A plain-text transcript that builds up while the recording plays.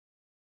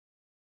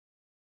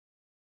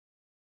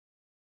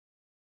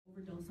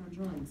Overdose on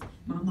drugs.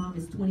 My mom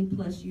is 20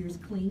 plus years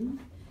clean,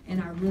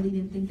 and I really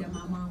didn't think that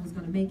my mom was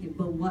going to make it.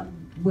 But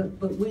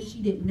what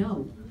she didn't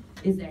know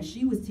is that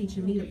she was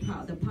teaching me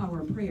the power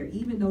of prayer.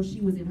 Even though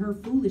she was in her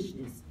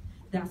foolishness,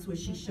 that's what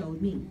she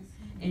showed me.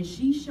 And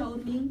she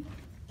showed me,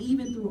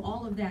 even through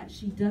all of that,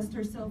 she dusted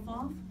herself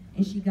off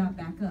and she got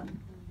back up.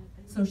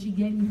 So she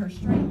gave me her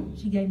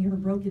strength. She gave me her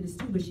brokenness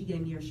too, but she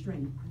gave me her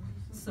strength.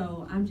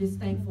 So I'm just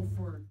thankful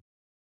for.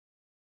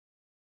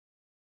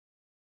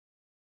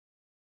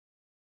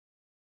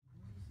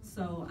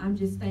 So I'm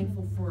just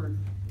thankful for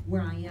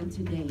where I am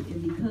today.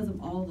 And because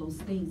of all those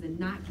things and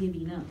not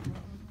giving up,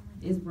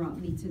 it's brought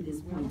me to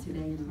this point today,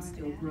 and I'm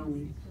still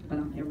growing. But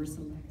I'm ever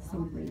so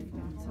grateful.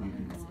 So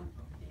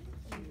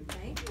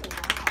thank you.